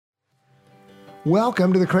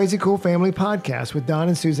Welcome to the Crazy Cool Family Podcast with Don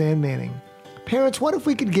and Suzanne Manning. Parents, what if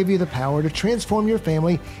we could give you the power to transform your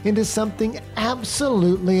family into something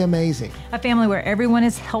absolutely amazing? A family where everyone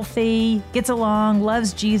is healthy, gets along,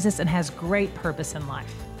 loves Jesus, and has great purpose in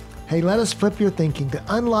life. Hey, let us flip your thinking to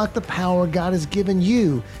unlock the power God has given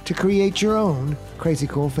you to create your own Crazy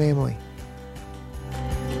Cool family.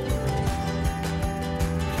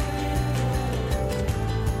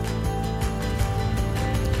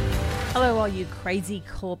 Hello, all you crazy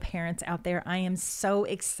cool parents out there. I am so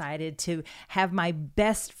excited to have my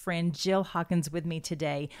best friend, Jill Hawkins, with me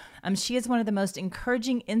today. She is one of the most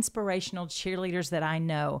encouraging, inspirational cheerleaders that I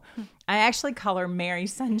know. I actually call her Mary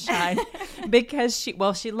Sunshine because she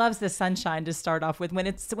loves the sunshine to start off with. When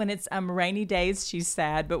it's rainy days, she's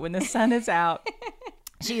sad, but when the sun is out,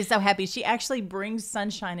 she is so happy. She actually brings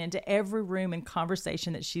sunshine into every room and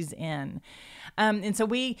conversation that she's in. And so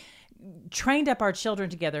we trained up our children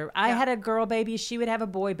together. I had a girl baby. She would have a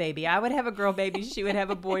boy baby. I would have a girl baby. She would have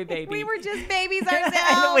a boy baby. We were just babies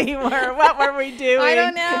ourselves. We were. What were we doing? I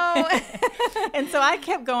don't know. And so I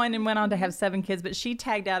kept going and went on to have 7 kids, but she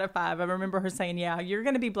tagged out at 5. I remember her saying, yeah, you're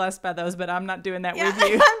going to be blessed by those, but I'm not doing that with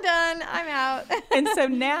you. I'm done. I'm out. And so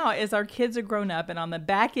now, as our kids are grown up and on the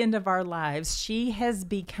back end of our lives, she has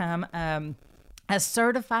become a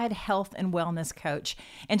certified health and wellness coach.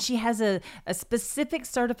 And she has a specific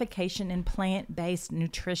certification in plant-based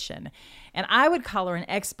nutrition. And I would call her an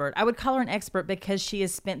expert. I would call her an expert because she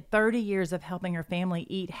has spent 30 years of helping her family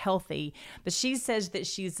eat healthy. But she says that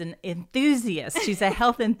she's an enthusiast. She's a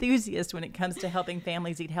health enthusiast when it comes to helping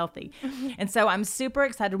families eat healthy. And so I'm super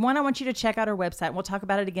excited. One, I want you to check out her website. We'll talk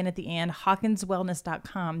about it again at the end,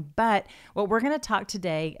 hawkinswellness.com. But what we're going to talk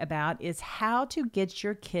today about is how to get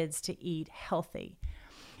your kids to eat healthy.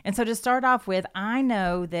 And so to start off with, I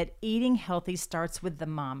know that eating healthy starts with the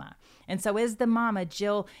mama. And so as the mama,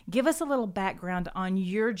 Jill, give us a little background on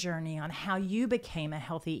your journey on how you became a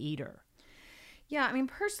healthy eater. Yeah, I mean,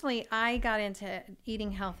 personally, I got into eating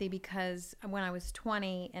healthy because when I was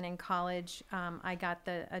 20 and in college, I got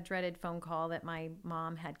a dreaded phone call that my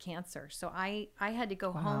mom had cancer. So I had to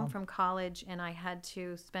go home from college, and I had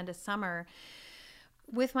to spend a summer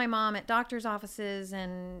with my mom at doctor's offices,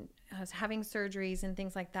 and I was having surgeries and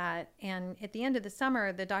things like that. And at the end of the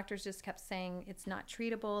summer, the doctors just kept saying, it's not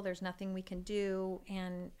treatable. There's nothing we can do.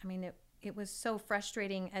 And I mean, it was so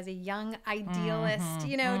frustrating as a young idealist,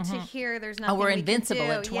 to hear there's nothing we're we invincible can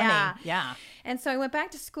do. at 20. Yeah. And so I went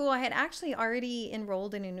back to school. I had actually already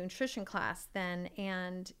enrolled in a nutrition class then.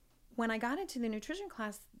 And when I got into the nutrition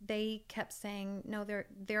class, they kept saying, no,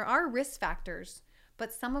 there are risk factors,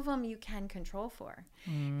 but some of them you can control for.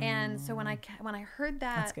 And so when I heard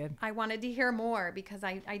that, I wanted to hear more, because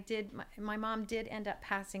my mom did end up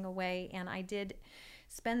passing away, and I did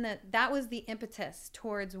spend that was the impetus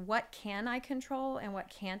towards what can I control and what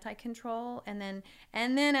can't I control. And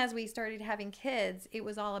then as we started having kids, it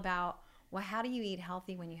was all about, well, how do you eat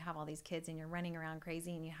healthy when you have all these kids and you're running around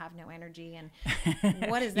crazy and you have no energy? And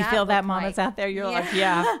what does that You feel that, look mamas like? out there? You're like,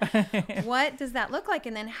 yeah. What does that look like?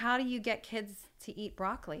 And then how do you get kids to eat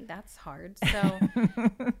broccoli? That's hard. So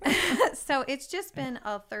so it's just been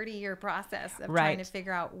a 30-year process of trying to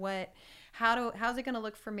figure out how's it going to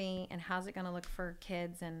look for me, and how's it going to look for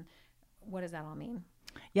kids, and what does that all mean?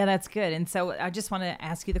 Yeah, that's good. And so I just want to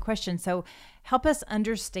ask you the question. So help us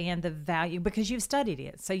understand the value, because you've studied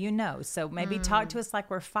it, so you know. So maybe talk to us like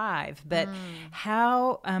we're 5, but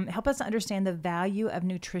how help us understand the value of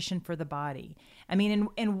nutrition for the body. I mean,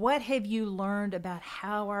 and what have you learned about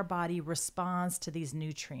how our body responds to these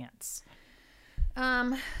nutrients?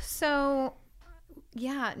 So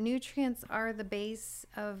yeah, nutrients are the base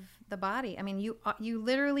of the body. I mean, you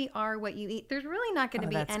literally are what you eat. There's really not going to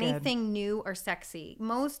be anything new or sexy.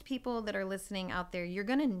 Most people that are listening out there, you're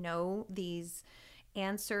going to know these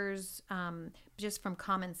answers just from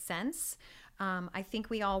common sense. I think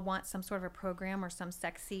we all want some sort of a program or some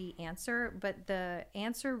sexy answer, but the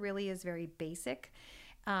answer really is very basic.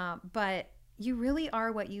 But you really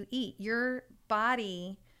are what you eat. Your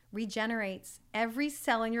body regenerates. Every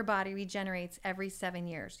cell in your body regenerates every 7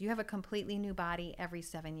 years. You have a completely new body every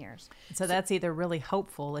 7 years. So that's either really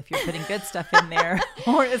hopeful if you're putting good stuff in there,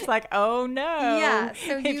 or it's like, oh no,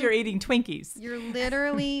 if you're eating Twinkies. You're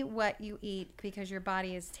literally what you eat, because your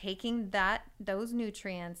body is taking those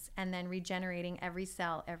nutrients and then regenerating every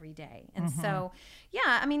cell every day. And so,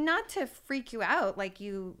 yeah, I mean, not to freak you out like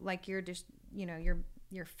you're just,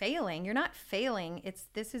 you're failing. You're not failing.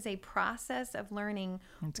 This is a process of learning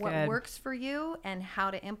what works for you and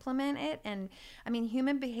how to implement it. And I mean,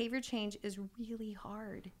 human behavior change is really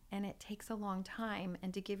hard, and it takes a long time,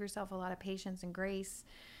 and to give yourself a lot of patience and grace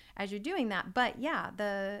as you're doing that. But yeah,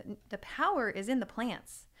 the power is in the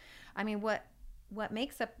plants. I mean, what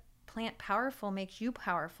makes a plant powerful makes you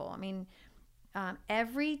powerful. I mean,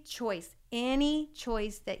 every choice, any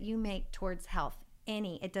choice that you make towards health,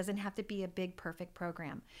 it doesn't have to be a big perfect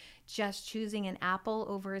program. Just choosing an apple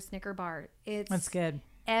over a Snicker bar. That's good.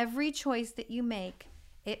 Every choice that you make,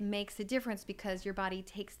 it makes a difference because your body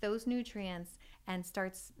takes those nutrients and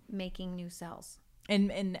starts making new cells.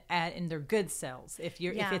 And they're good cells. If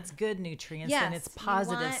it's good nutrients, yes, then it's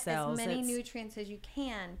positive you want cells. As many nutrients as you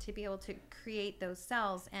can to be able to create those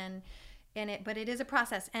cells, but it is a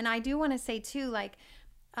process. And I do want to say too, like,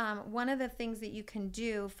 one of the things that you can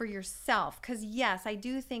do for yourself, because yes, I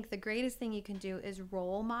do think the greatest thing you can do is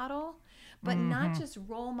role model, but not just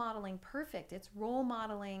role modeling perfect. It's role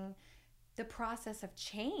modeling the process of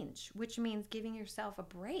change, which means giving yourself a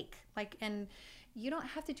break. And you don't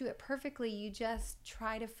have to do it perfectly. You just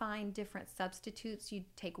try to find different substitutes. You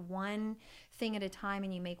take one thing at a time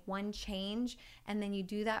and you make one change, and then you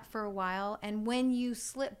do that for a while. And when you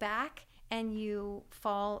slip back and you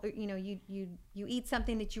fall, you eat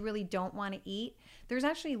something that you really don't want to eat, there's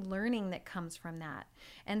actually learning that comes from that.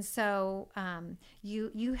 And so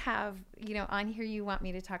you have, on here you want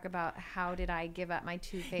me to talk about how did I give up my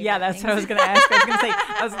two favorite Yeah, that's things. what I was going to ask.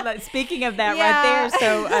 I was like, speaking of that right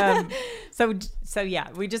there. So yeah,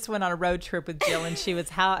 we just went on a road trip with Jill, and she was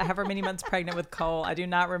however many months pregnant with Cole. I do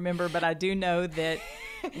not remember, but I do know that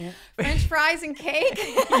French fries and cake.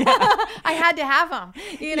 I had to have them,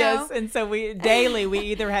 Yes, and so we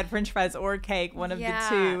either had French fries or cake, one of the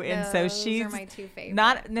two. And so she's are my two favorite.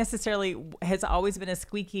 Not necessarily has always been a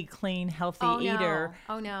squeaky clean, healthy eater.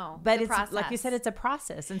 Oh no. But it's like you said, it's a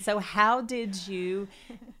process. And so how did you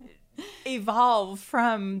evolve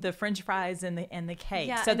from the French fries and the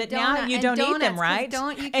cake, so that now you don't eat them, right?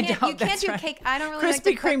 You can't do cake. I don't really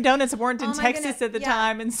Krispy Kreme donuts weren't in Texas at the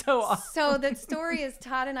time, and so the story is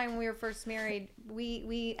Todd and I, when we were first married,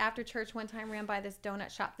 we after church one time ran by this donut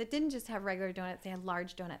shop that didn't just have regular donuts; they had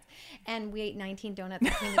large donuts, and we ate 19 donuts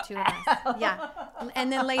between the two of us. Yeah,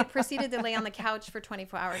 and then proceeded to lay on the couch for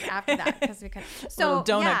 24 hours after that because we couldn't. So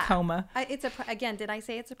donut coma. Again, did I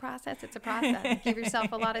say it's a process? It's a process. Give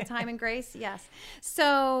yourself a lot of time and grace. Yes.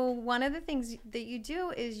 So one of the things that you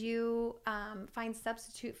do is you find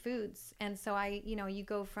substitute foods. And so you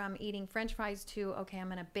go from eating French fries to, okay, I'm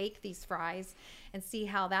going to bake these fries and see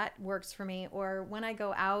how that works for me. Or when I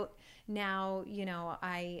go out now,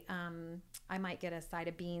 I might get a side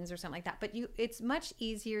of beans or something like that. But it's much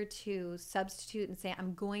easier to substitute and say,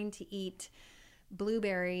 I'm going to eat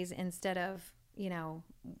blueberries instead of,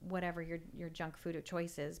 whatever your junk food of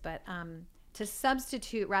choice is. But to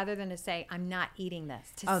substitute rather than to say, I'm not eating this.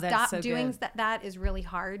 To stop doing that is really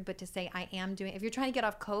hard, but to say, I am doing, if you're trying to get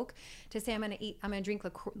off Coke, to say, I'm going to drink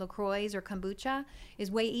LaCroix or kombucha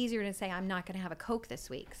is way easier than say, I'm not going to have a Coke this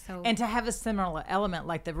week. So, and to have a similar element,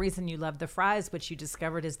 like the reason you love the fries, which you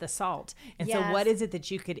discovered is the salt. And so what is it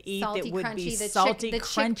that you could eat salty, that would crunchy, be salty,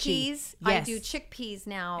 crunchy? Chickpeas. Yes. I do chickpeas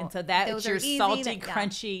now. And so that's your salty,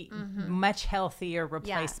 crunchy, much healthier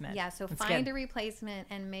replacement. Yeah. So that's find a replacement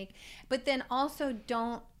and make, but then also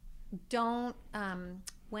don't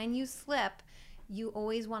when you slip, you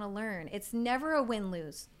always want to learn. It's never a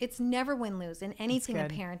win-lose. It's never win-lose in anything in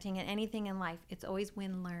parenting and anything in life. It's always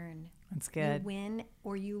win-learn. That's good. You win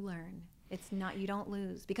or you learn. It's not, you don't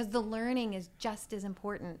lose, because the learning is just as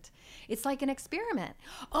important. It's like an experiment.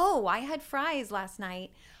 Oh, I had fries last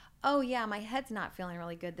night. Oh yeah, my head's not feeling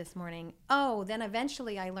really good this morning. Oh, then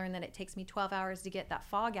eventually I learned that it takes me 12 hours to get that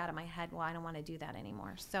fog out of my head. Well, I don't want to do that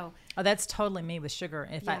anymore. So that's totally me with sugar.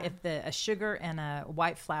 If a sugar and a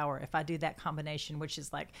white flour, if I do that combination, which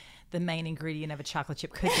is like the main ingredient of a chocolate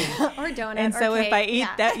chip cookie or donut, and so cake, if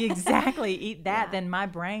I eat that, then my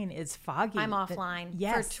brain is foggy. I'm offline.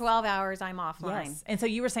 For 12 hours. I'm offline. Yes. And so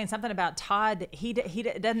you were saying something about Todd. He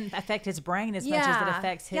doesn't affect his brain as much as it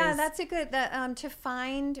affects his. Yeah, that's a good. To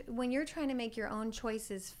find, when you're trying to make your own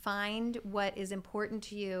choices, find what is important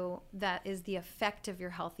to you that is the effect of your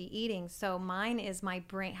healthy eating. So mine is my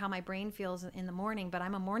brain, how my brain feels in the morning, but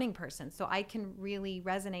I'm a morning person, so I can really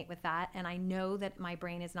resonate with that, and I know that my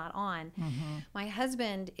brain is not on. My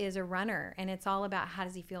husband is a runner, and it's all about how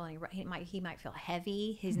does he feel. He might feel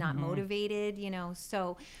heavy. He's not motivated,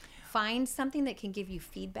 so find something that can give you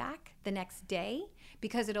feedback the next day,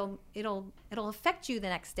 because it'll affect you the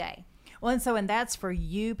next day. Well, and that's for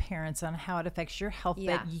you parents on how it affects your health.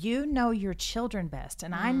 Yeah. But you know your children best.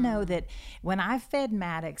 And I know that when I fed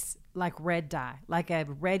Maddox like red dye, like a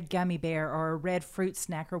red gummy bear or a red fruit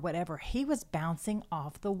snack or whatever, he was bouncing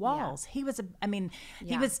off the walls. He was,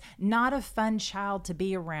 he was not a fun child to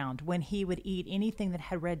be around when he would eat anything that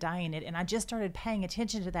had red dye in it. And I just started paying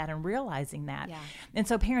attention to that and realizing that. Yeah. And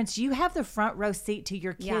so parents, you have the front row seat to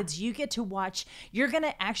your kids. You get to watch. You're going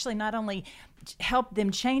to actually not only help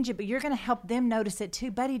them change it, but you're going to help them notice it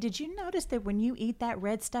too. Buddy, did you notice that when you eat that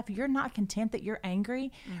red stuff, you're not content, that you're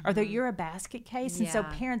angry or that you're a basket case? And so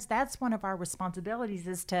parents, that's one of our responsibilities,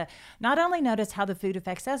 is to not only notice how the food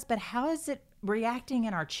affects us, but how is it reacting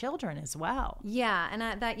in our children as well. Yeah,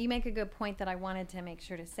 and that you make a good point that I wanted to make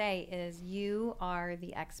sure to say is you are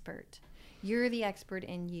the expert. You're the expert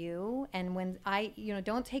in you. And when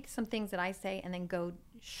don't take some things that I say and then go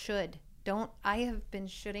should. I have been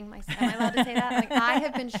shooting myself. Am I allowed to say that? Like, I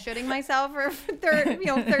have been shooting myself for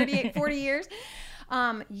 38, 40 years.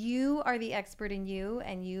 You are the expert in you,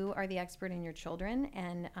 and you are the expert in your children.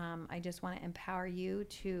 And I just want to empower you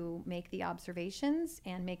to make the observations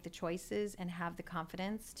and make the choices and have the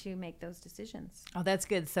confidence to make those decisions. Oh, that's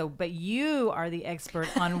good. So, but you are the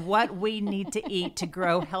expert on what we need to eat to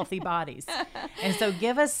grow healthy bodies. And so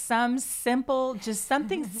give us some simple, just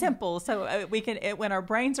something simple. So we can, when our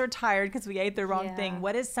brains are tired because we ate the wrong thing,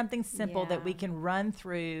 what is something simple that we can run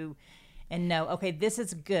through and know, okay, this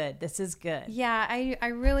is good. This is good. Yeah, I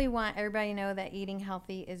really want everybody to know that eating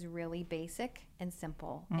healthy is really basic and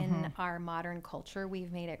simple. In our modern culture,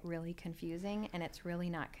 we've made it really confusing, and it's really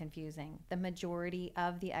not confusing. The majority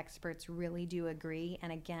of the experts really do agree.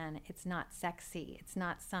 And again, it's not sexy. It's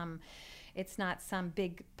not some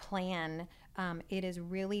big plan. It is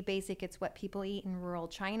really basic. It's what people eat in rural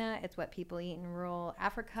China. It's what people eat in rural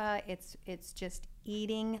Africa. It's just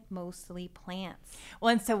eating mostly plants.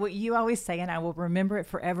 Well, and so what you always say, and I will remember it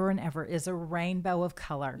forever and ever, is a rainbow of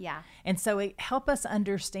color. Yeah. And so it help us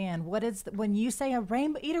understand what is when you say a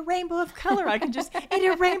rainbow, eat a rainbow of color. I can just eat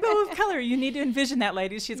a rainbow of color. You need to envision that,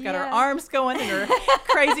 ladies. She's got her arms going and her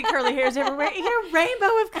crazy curly hairs everywhere. Eat a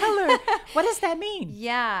rainbow of color. What does that mean?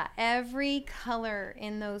 Yeah, every color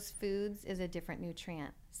in those foods is a different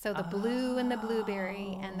nutrient. So the blue in the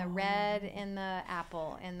blueberry, and the red in the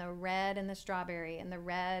apple, and the red in the strawberry, and the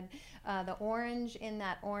red, the orange in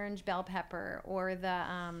that orange bell pepper, or the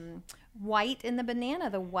white in the banana,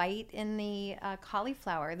 the white in the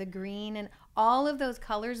cauliflower, the green, and all of those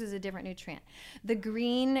colors is a different nutrient. The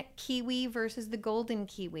green kiwi versus the golden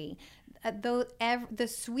kiwi. The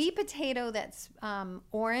sweet potato that's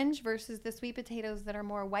orange versus the sweet potatoes that are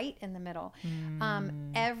more white in the middle.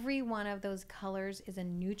 Every one of those colors is a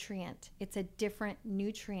nutrient. It's a different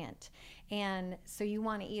nutrient. And so you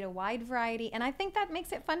want to eat a wide variety. And I think that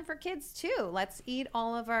makes it fun for kids too. Let's eat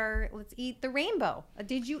the rainbow.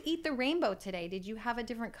 Did you eat the rainbow today? Did you have a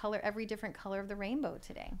different color, every different color of the rainbow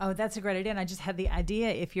today? Oh, that's a great idea. And I just had the idea,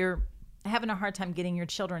 if you're having a hard time getting your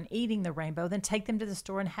children eating the rainbow, then take them to the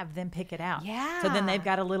store and have them pick it out. Yeah. So then they've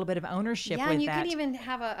got a little bit of ownership with that. Yeah, and you can even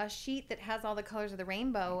have a sheet that has all the colors of the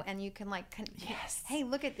rainbow, and you can hey,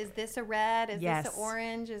 look at, is this a red? Is this an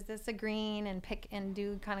orange? Is this a green? And pick and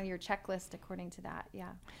do kind of your checklist according to that. Yeah.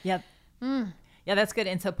 Yep. Yeah, that's good.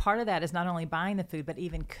 And so part of that is not only buying the food, but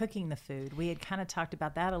even cooking the food. We had kind of talked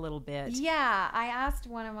about that a little bit. Yeah, I asked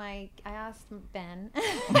Ben.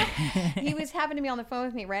 He happened to be on the phone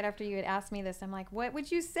with me right after you had asked me this. I'm like, what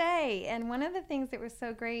would you say? And one of the things that was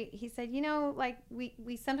so great, he said, like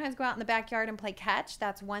we sometimes go out in the backyard and play catch.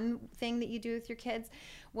 That's one thing that you do with your kids.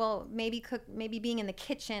 Well, maybe being in the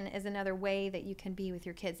kitchen is another way that you can be with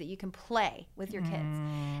your kids, that you can play with your kids.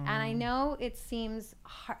 And I know it seems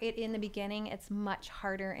hard in the beginning, it's much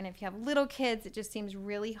harder. And if you have little kids, it just seems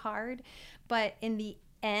really hard. But in the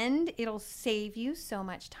end, it'll save you so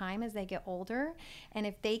much time as they get older. And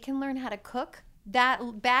if they can learn how to cook,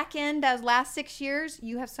 that back end, those last 6 years,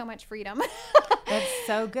 you have so much freedom. That's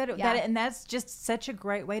so good. Yeah. And that's just such a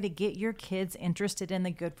great way to get your kids interested in the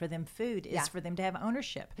good for them food, is for them to have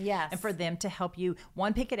ownership. Yes. And for them to help you,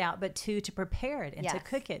 one, pick it out, but two, to prepare it and to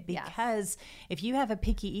cook it. Because if you have a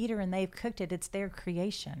picky eater and they've cooked it, it's their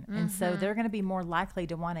creation. And so they're going to be more likely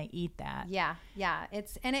to want to eat that. Yeah. Yeah.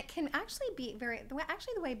 And it can actually be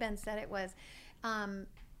the way Ben said it was,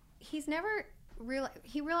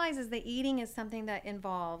 he realizes that eating is something that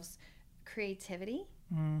involves creativity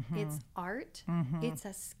It's art. It's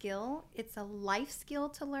a skill. It's a life skill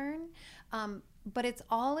to learn. But it's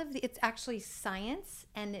it's actually science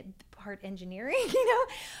and part engineering,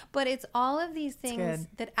 but it's all of these things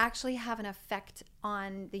that actually have an effect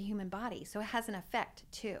on the human body. So it has an effect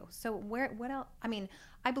too. So what else? I mean,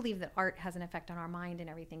 I believe that art has an effect on our mind and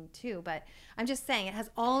everything too, but I'm just saying it has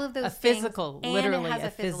all of those things. Literally and it has a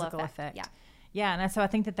physical effect. Yeah. Yeah, and so I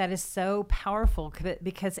think that is so powerful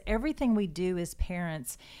because everything we do as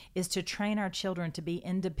parents is to train our children to be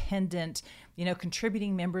independent,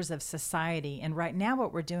 contributing members of society. And right now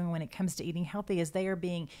what we're doing when it comes to eating healthy is they are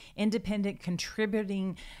being independent,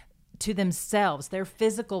 contributing to themselves, their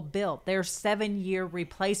physical build, their 7-year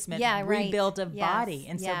replacement, rebuild of body.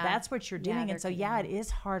 And so that's what you're doing. And so, it is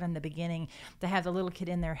hard in the beginning to have the little kid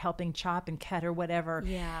in there helping chop and cut or whatever.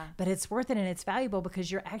 Yeah. But it's worth it and it's valuable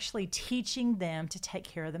because you're actually teaching them to take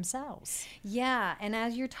care of themselves. Yeah. And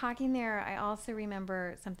as you're talking there, I also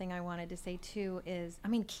remember something I wanted to say too is,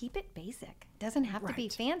 keep it basic. It doesn't have to be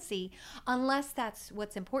fancy unless that's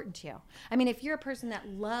what's important to you. If you're a person that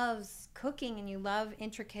loves cooking and you love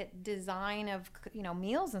intricate design of,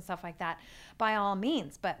 meals and stuff like that, by all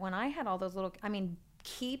means. But when I had all those little,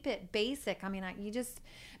 keep it basic. You just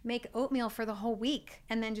make oatmeal for the whole week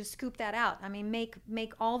and then just scoop that out.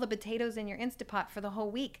 Make all the potatoes in your Instapot for the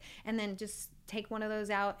whole week and then just take one of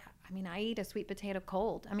those out. I eat a sweet potato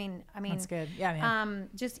cold. That's good. Yeah, man.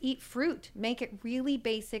 Just eat fruit. Make it really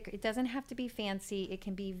basic. It doesn't have to be fancy. It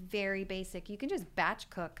can be very basic. You can just batch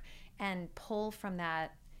cook and pull from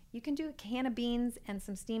that. You can do a can of beans and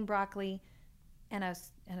some steamed broccoli and a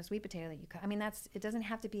sweet potato that you cook. It doesn't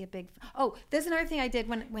have to be a big. Oh, there's another thing I did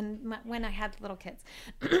when I had little kids,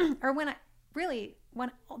 or when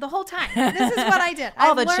the whole time. This is what I did.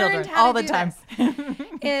 All the children, all the time.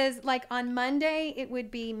 Is like on Monday it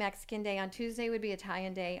would be Mexican day, on Tuesday would be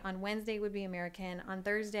Italian day, on Wednesday would be American, on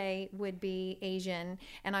Thursday would be Asian,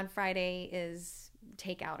 and on Friday is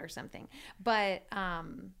takeout or something. But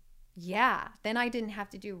then I didn't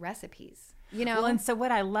have to do recipes. Well, and so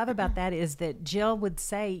what I love about that is that Jill would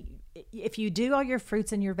say, if you do all your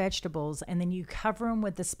fruits and your vegetables and then you cover them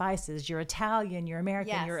with the spices, your Italian, your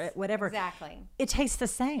American, your whatever, exactly, it tastes the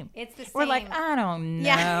same. It's the same. We're like, I don't know.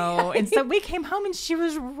 Yeah. And so we came home and she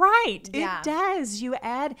was right. Yeah. It does. You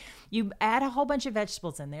add a whole bunch of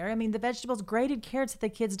vegetables in there. The vegetables, grated carrots that the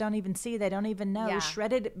kids don't even see, they don't even know,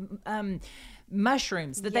 shredded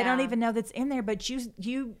mushrooms that they don't even know that's in there, but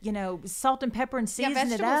you salt and pepper and season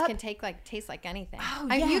it up. Vegetables can taste like anything. Oh,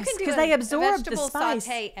 yes, you can do because they absorb the spice.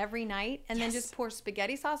 Saute every night and then just pour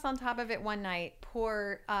spaghetti sauce on top of it one night,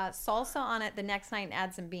 pour salsa on it the next night and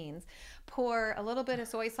add some beans, pour a little bit of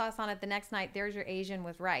soy sauce on it the next night. There's your Asian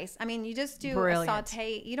with rice. You just do a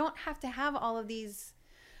saute. You don't have to have all of these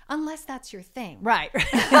unless that's your thing. Right.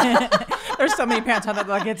 There's so many parents out there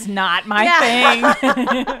like, it's not my thing.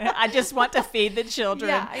 I just want to feed the children.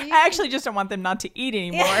 Yeah, I actually just don't want them not to eat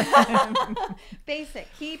anymore. Basic.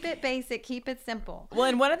 Keep it basic. Keep it simple. Well,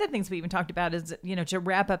 and one of the things we even talked about is, to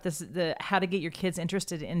wrap up the how to get your kids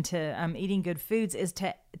interested into eating good foods is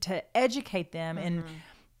to educate them and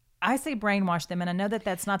I say brainwash them, and I know that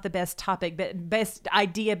that's not the best topic, but best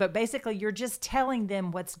idea, but basically you're just telling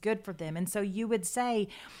them what's good for them. And so you would say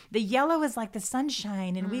the yellow is like the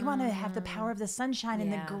sunshine, and we want to have the power of the sunshine,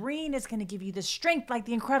 and the green is going to give you the strength like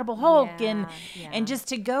the Incredible Hulk, and just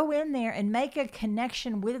to go in there and make a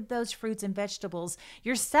connection with those fruits and vegetables.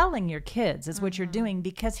 You're selling your kids is what you're doing,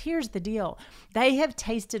 because here's the deal. They have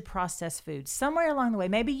tasted processed food somewhere along the way.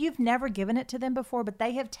 Maybe you've never given it to them before, but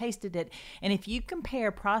they have tasted it. And if you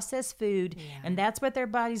compare processed food and that's what their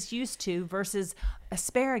body's used to versus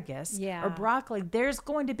asparagus or broccoli, there's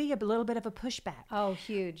going to be a little bit of a pushback. Oh,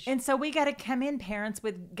 huge. And so we got to come in, parents,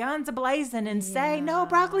 with guns a-blazing and say, no,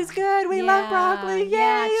 broccoli's good. We love broccoli.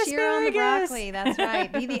 Yay, cheer on the asparagus. broccoli. That's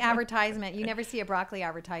right. Be the advertisement. You never see a broccoli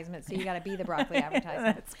advertisement, so you got to be the broccoli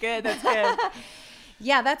advertisement. That's good. That's good.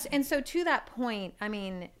 And so to that point,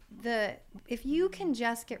 if you can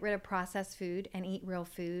just get rid of processed food and eat real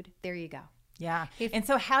food, there you go. Yeah. And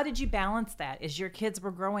so how did you balance that as your kids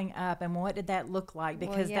were growing up, and what did that look like?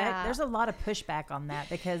 Because there's a lot of pushback on that,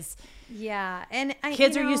 because and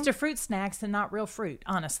kids are used to fruit snacks and not real fruit,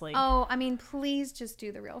 honestly. Oh, please just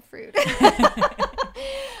do the real fruit.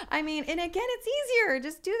 And again, it's easier.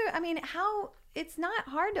 Just do it's not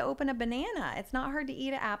hard to open a banana. It's not hard to eat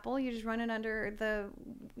an apple. You just run it under the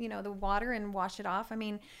water and wash it off.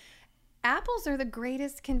 apples are the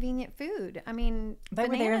greatest convenient food. I mean, they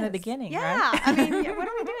were there in the beginning, yeah. right? I mean, what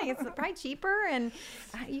are we doing? It's probably cheaper, and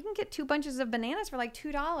you can get 2 bunches of bananas for like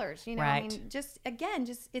 $2. You know, Right. I mean, just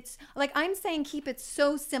it's like I'm saying, keep it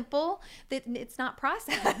so simple that it's not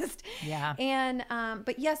processed. Yeah. And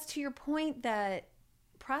but yes, to your point that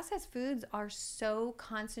processed foods are so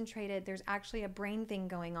concentrated. There's actually a brain thing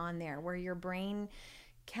going on there where your brain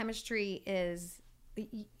chemistry is.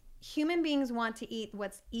 Human beings want to eat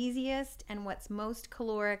what's easiest and what's most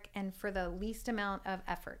caloric and for the least amount of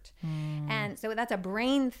effort. And so that's a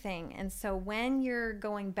brain thing. And so when you're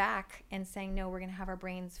going back and saying, no, we're going to have our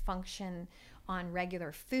brains function on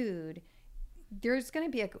regular food, there's going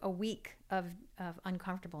to be a week of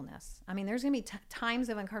uncomfortableness. I mean, there's going to be times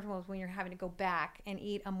of uncomfortableness when you're having to go back and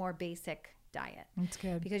eat a more basic diet. That's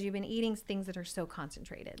good. Because you've been eating things that are so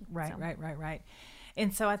concentrated. Right, So- right.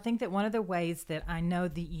 And so I think that one of the ways that I know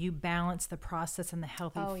that you balance the process and the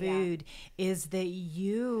healthy Oh, yeah. food is that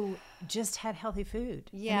you just had healthy food.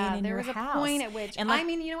 Yeah, in there your was a house. point at which, and I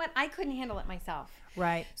mean, you know what? I couldn't handle it myself.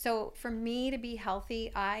 right. So for me to be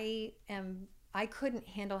healthy, I couldn't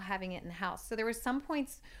handle having it in the house. So there were some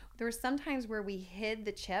times where we hid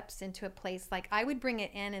the chips into a place, like I would bring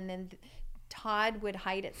it in and then Todd would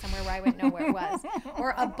hide it somewhere where I wouldn't know where it was,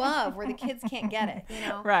 or above where the kids can't get it, you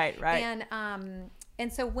know? Right.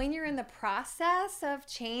 And so when you're in the process of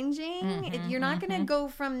changing, you're not going to go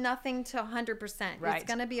from nothing to 100%. Right. It's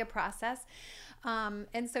going to be a process.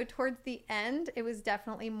 And so towards the end, it was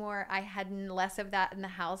definitely more, I had less of that in the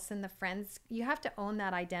house and the friends. You have to own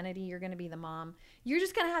that identity. You're going to be the mom. You're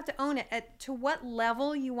just going to have to own it. To what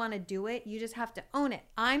level you want to do it, you just have to own it.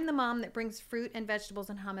 I'm the mom that brings fruit and vegetables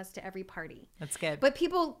and hummus to every party. That's good. But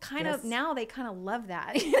people kind of, Yes. now they kind of love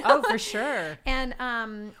that. you know? Oh, for sure. And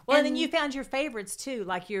Well, and then you found your favorites too.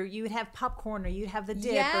 Like you would have popcorn, or you'd have the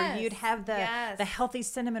dip, or you'd have the healthy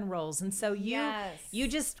cinnamon rolls. And so you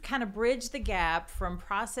just kind of bridge the gap from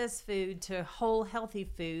processed food to whole healthy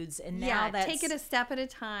foods. And now that's take it a step at a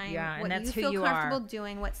time. Yeah, and what that's you who feel you comfortable are.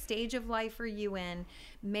 doing, what stage of life are you in?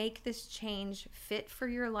 Make this change fit for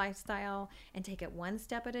your lifestyle and take it one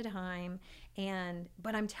step at a time.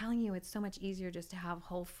 But I'm telling you, it's so much easier just to have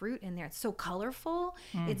whole fruit in there. It's so colorful.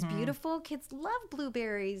 It's beautiful. Kids love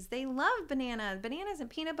blueberries. They love bananas and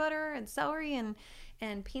peanut butter and celery and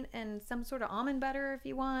some sort of almond butter if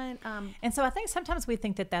you want. And so I think sometimes we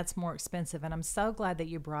think that that's more expensive, and I'm so glad that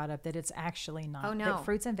you brought up that it's actually not. Oh, no. That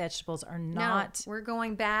fruits and vegetables are not. No, we're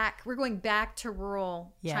going back to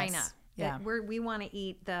rural Yes. China. Yeah. We want to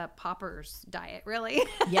eat the paupers diet, really.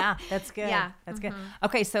 Yeah, that's good. Yeah. That's good.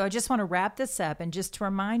 Okay, so I just want to wrap this up and just to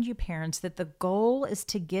remind you parents that the goal is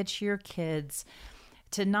to get your kids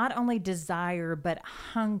to not only desire but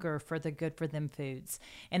hunger for the good for them foods.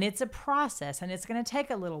 And it's a process, and it's going to take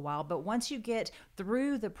a little while, but once you get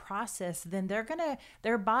through the process, then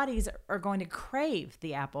their bodies are going to crave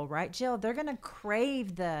the apple, right, Jill? They're going to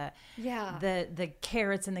crave the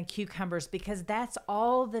carrots and the cucumbers because that's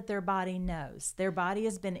all that their body knows. Their body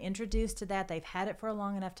has been introduced to that. They've had it for a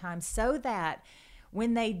long enough time so that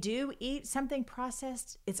when they do eat something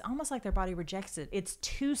processed, it's almost like their body rejects it. It's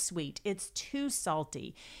too sweet. It's too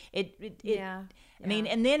salty. I mean,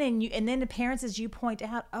 and then the parents, as you point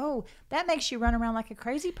out, oh, that makes you run around like a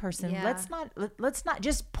crazy person. Yeah. Let's not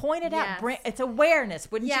just point it out. Yes. It's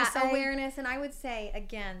awareness, wouldn't you say? Awareness. And I would say,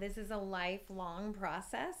 again, this is a lifelong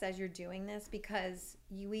process as you're doing this because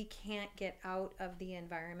we can't get out of the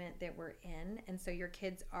environment that we're in. And so your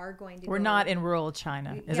kids are going to We're not in rural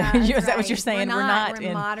China. Is Yeah, that that's what you're right. saying? We're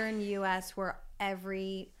in modern U.S. where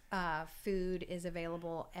every food is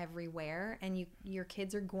available everywhere, and your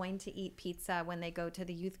kids are going to eat pizza when they go to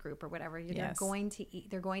the youth group or whatever. They're Yes. going to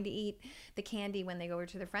eat the candy when they go over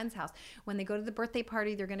to their friend's house. When they go to the birthday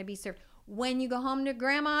party, they're going to be served. When you go home to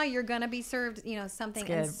grandma, you're going to be served, something. That's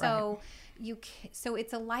And good, so so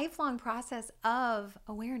it's a lifelong process of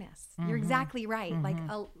awareness. You're exactly right.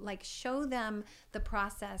 Like show them the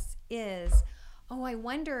process is. Oh, I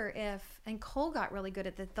wonder if, and Cole got really good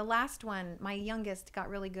at this. The last one, my youngest, got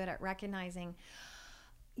really good at recognizing,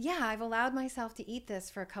 yeah, I've allowed myself to eat this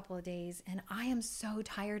for a couple of days and I am so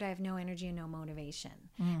tired. I have no energy and no motivation.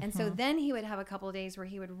 And so then he would have a couple of days where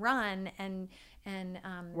he would run and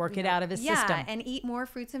work it out of his system. and eat more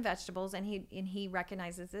fruits and vegetables. And he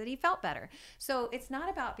recognizes that he felt better. So it's not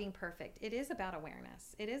about being perfect. It is about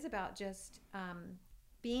awareness. It is about just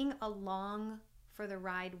being along for the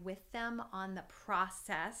ride with them on the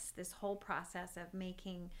process, this whole process of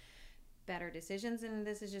making better decisions. And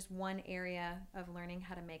this is just one area of learning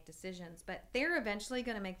how to make decisions, but they're eventually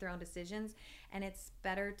going to make their own decisions, and it's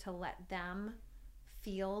better to let them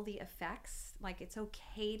feel the effects. Like, it's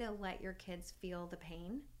okay to let your kids feel the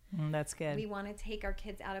pain. That's good. We want to take our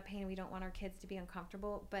kids out of pain. We don't want our kids to be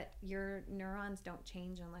uncomfortable, but your neurons don't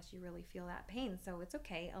change unless you really feel that pain. So it's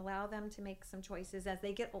okay. Allow them to make some choices as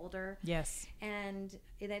they get older. Yes. And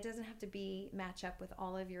that doesn't have to match up with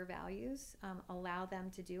all of your values. Allow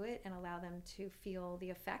them to do it and allow them to feel the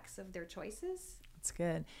effects of their choices. That's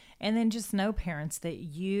good. And then just know, parents, that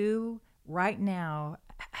you right now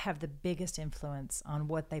have the biggest influence on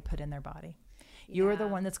what they put in their body. You're the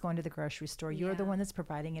one that's going to the grocery store. You're the one that's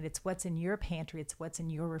providing it. It's what's in your pantry. It's what's in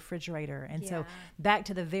your refrigerator. And so back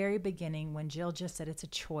to the very beginning when Jill just said it's a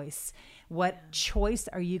choice. What choice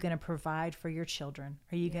are you going to provide for your children?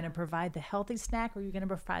 Are you going to provide the healthy snack or are you going to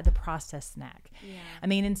provide the processed snack? Yeah. I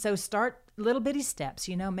mean, and so start little bitty steps,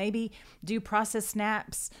 maybe do processed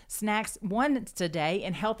snacks once a day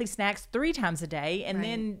and healthy snacks 3 times a day. And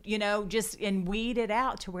then, and weed it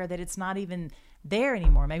out to where that it's not even there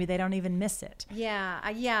anymore. Maybe they don't even miss it.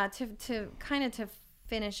 To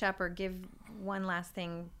finish up or give one last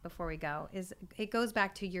thing before we go is it goes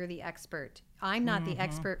back to you're the expert. I'm not the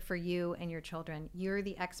expert for you and your children. You're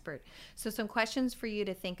the expert. So some questions for you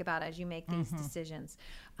to think about as you make these decisions.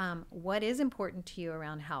 What is important to you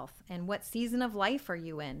around health, and what season of life are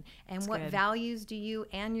you in, and That's what good. values do you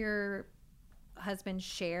and your husband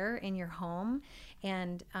share in your home,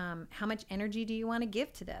 and how much energy do you want to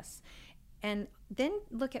give to this? And then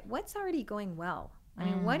look at what's already going well. I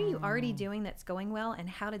mean, what are you already doing that's going well, and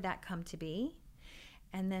how did that come to be?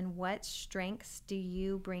 And then what strengths do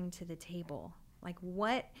you bring to the table? Like,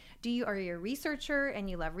 what are you a researcher and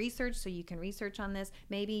you love research, so you can research on this?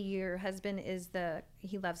 Maybe your husband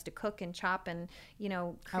he loves to cook and chop and,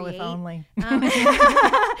 create. Oh, if only.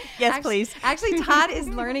 Yes, please. Actually, Todd is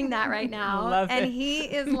learning that right now. Love and it. he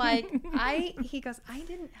is like, he goes, I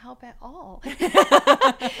didn't help at all.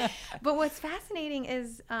 But what's fascinating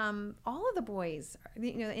is all of the boys,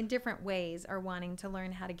 in different ways are wanting to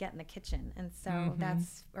learn how to get in the kitchen. And so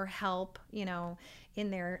or help, in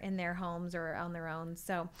their homes or on their own.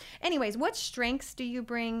 So anyways, what strengths do you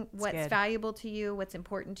bring? What's valuable to you? What's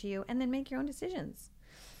important to you? And then make your own decisions.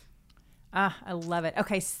 I love it.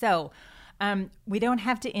 Okay, so we don't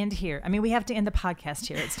have to end here. I mean, we have to end the podcast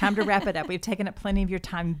here. It's time to wrap it up. We've taken up plenty of your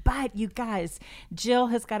time, but you guys, Jill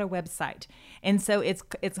has got a website. And so it's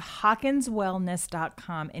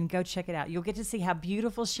HawkinsWellness.com, and go check it out. You'll get to see how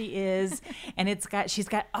beautiful she is. And she's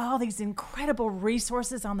got all these incredible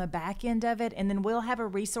resources on the back end of it. And then we'll have a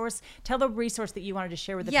resource. Tell the resource that you wanted to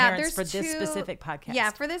share with the parents for this specific podcast. Yeah,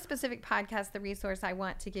 for this specific podcast, the resource I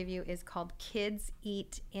want to give you is called Kids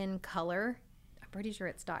Eat in Color. Pretty sure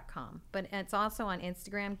it's .com, but it's also on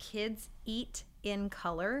Instagram, Kids Eat in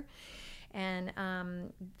Color. And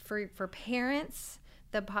for parents,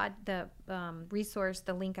 the resource,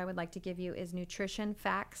 the link I would like to give you is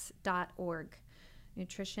nutritionfacts.org.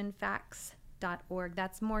 Nutritionfacts.org.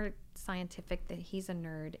 That's more scientific. That he's a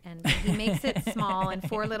nerd, and he makes it small and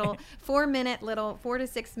 4 to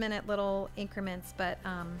 6 minute little increments, but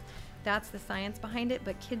that's the science behind it.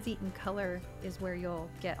 But Kids Eat in Color is where you'll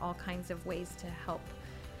get all kinds of ways to help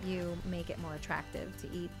you make it more attractive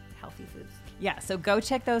to eat healthy foods. Yeah, so go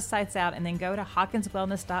check those sites out, and then go to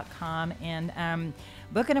HawkinsWellness.com and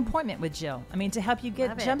book an appointment with Jill. I mean, to help you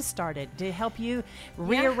get jump-started, to help you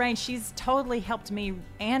rearrange. She's totally helped me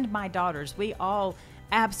and my daughters. We all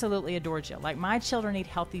absolutely adore Jill. Like, my children eat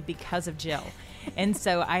healthy because of Jill. And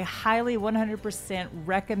so I highly 100%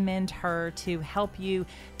 recommend her to help you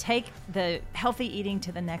take the healthy eating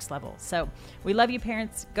to the next level. So we love you,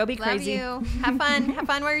 parents. Go be crazy. Love you. Have fun. Have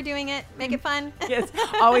fun while you're doing it. Make it fun. Yes,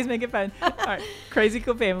 always make it fun. All right,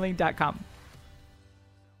 crazycoolfamily.com.